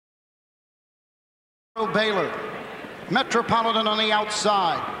Baylor. Metropolitan on the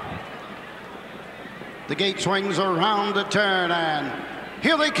outside. The gate swings around the turn, and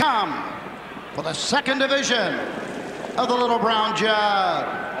here they come for the second division of the Little Brown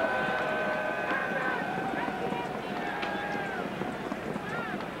Jug.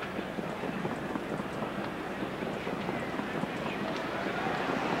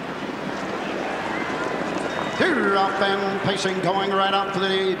 Here up and pacing, going right up for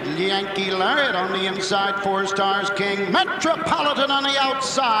the Yankee Lariat on the inside. 4 Stars King. Metropolitan on the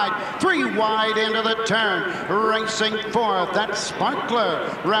outside. 3 wide into the turn. Racing 4th. That's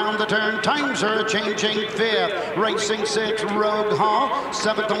Sparkler. Round the turn. Times are changing 5th. Racing 6th. Rogue Hall.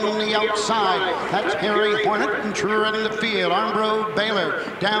 7th on the outside. That's Harry Hornet and treading the field. Armbro Baylor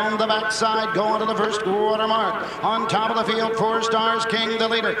down the backside, going to the first quarter mark. On top of the field, 4 Stars King, the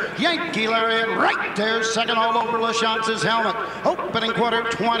leader. Yankee Lariat right there, second all over LaChance's helmet. Opening quarter,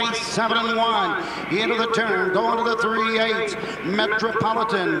 27-1. Into the turn, going to the 3/8.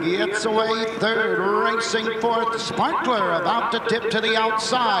 Metropolitan gets away third. Racing 4th. Sparkler about to tip to the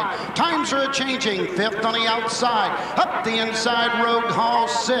outside. Times are changing. 5th on the outside. Up the inside, Rogue Hall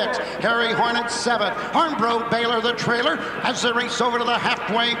 6th. Harry Hornet 7th. Armbro Baylor the trailer as they race over to the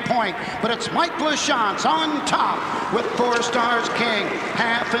halfway point. But it's Mike LaChance on top with 4 Stars King.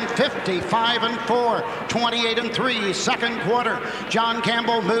 Half and 50, 5 and 4, 28-3, second quarter. John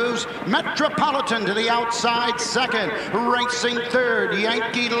Campbell moves Metropolitan to the outside second. Racing third,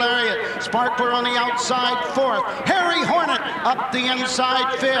 Yankee Lariat. Sparkler on the outside 4th. Harry Hornet up the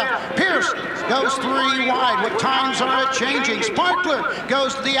inside 5th. Pierce goes 3 wide with times are changing. Sparkler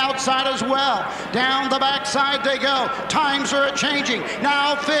goes to the outside as well. Down the backside they go. Times are changing.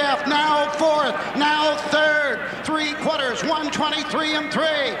 Now 5th, now 4th, now 3rd. 3 quarters,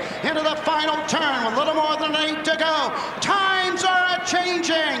 1:23-3. Into the final turn with a little more than 8 to go. Times are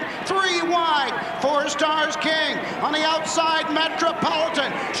changing. 3 wide. 4 Stars King on the outside.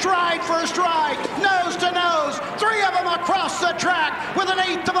 Metropolitan stride for stride, nose to nose. 3 of them across the track with an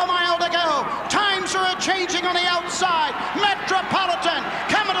 1/8 of a mile to go. Times are changing on the outside. Metropolitan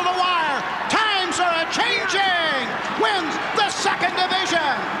coming to the wire. Times are changing. Wins the second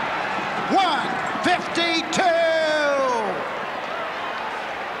division. 1:52.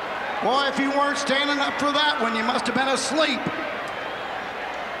 Boy, if you weren't standing up for that one, you must have been asleep.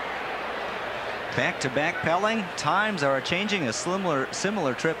 Back-to-back Pelling. Times are changing. A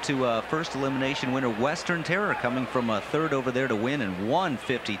similar trip to first elimination winner Western Terror, coming from a 3rd over there to win in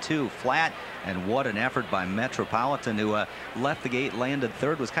 1:52 flat. And what an effort by Metropolitan, who left the gate, landed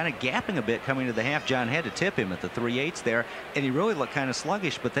 3rd, was kind of gapping a bit coming to the half. John had to tip him at the 3/8 there, and he really looked kind of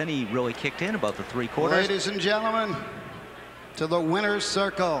sluggish, but then he really kicked in about the 3 quarters. Ladies and gentlemen, to the winner's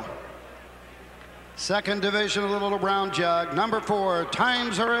circle. Second division of the Little Brown Jug. Number 4,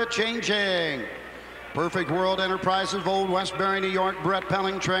 Times are changing. Perfect World Enterprises of Old Westbury, New York. Brett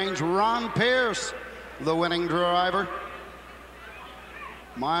Pelling trains. Ron Pierce, the winning driver.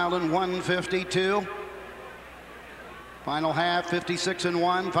 Mile in 1:52. Final half,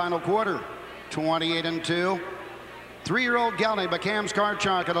 56-1. Final quarter, 28-2. 3-year-old gelding by Cam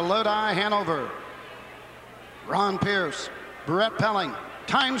Skarchuk at a Lodi, Hanover. Ron Pierce, Brett Pelling.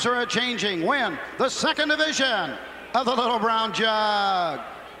 Times are changing. Win the second division of the Little Brown Jug.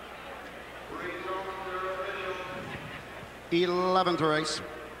 11th race.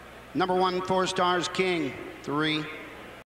 Number 1, 4 Stars King. 3.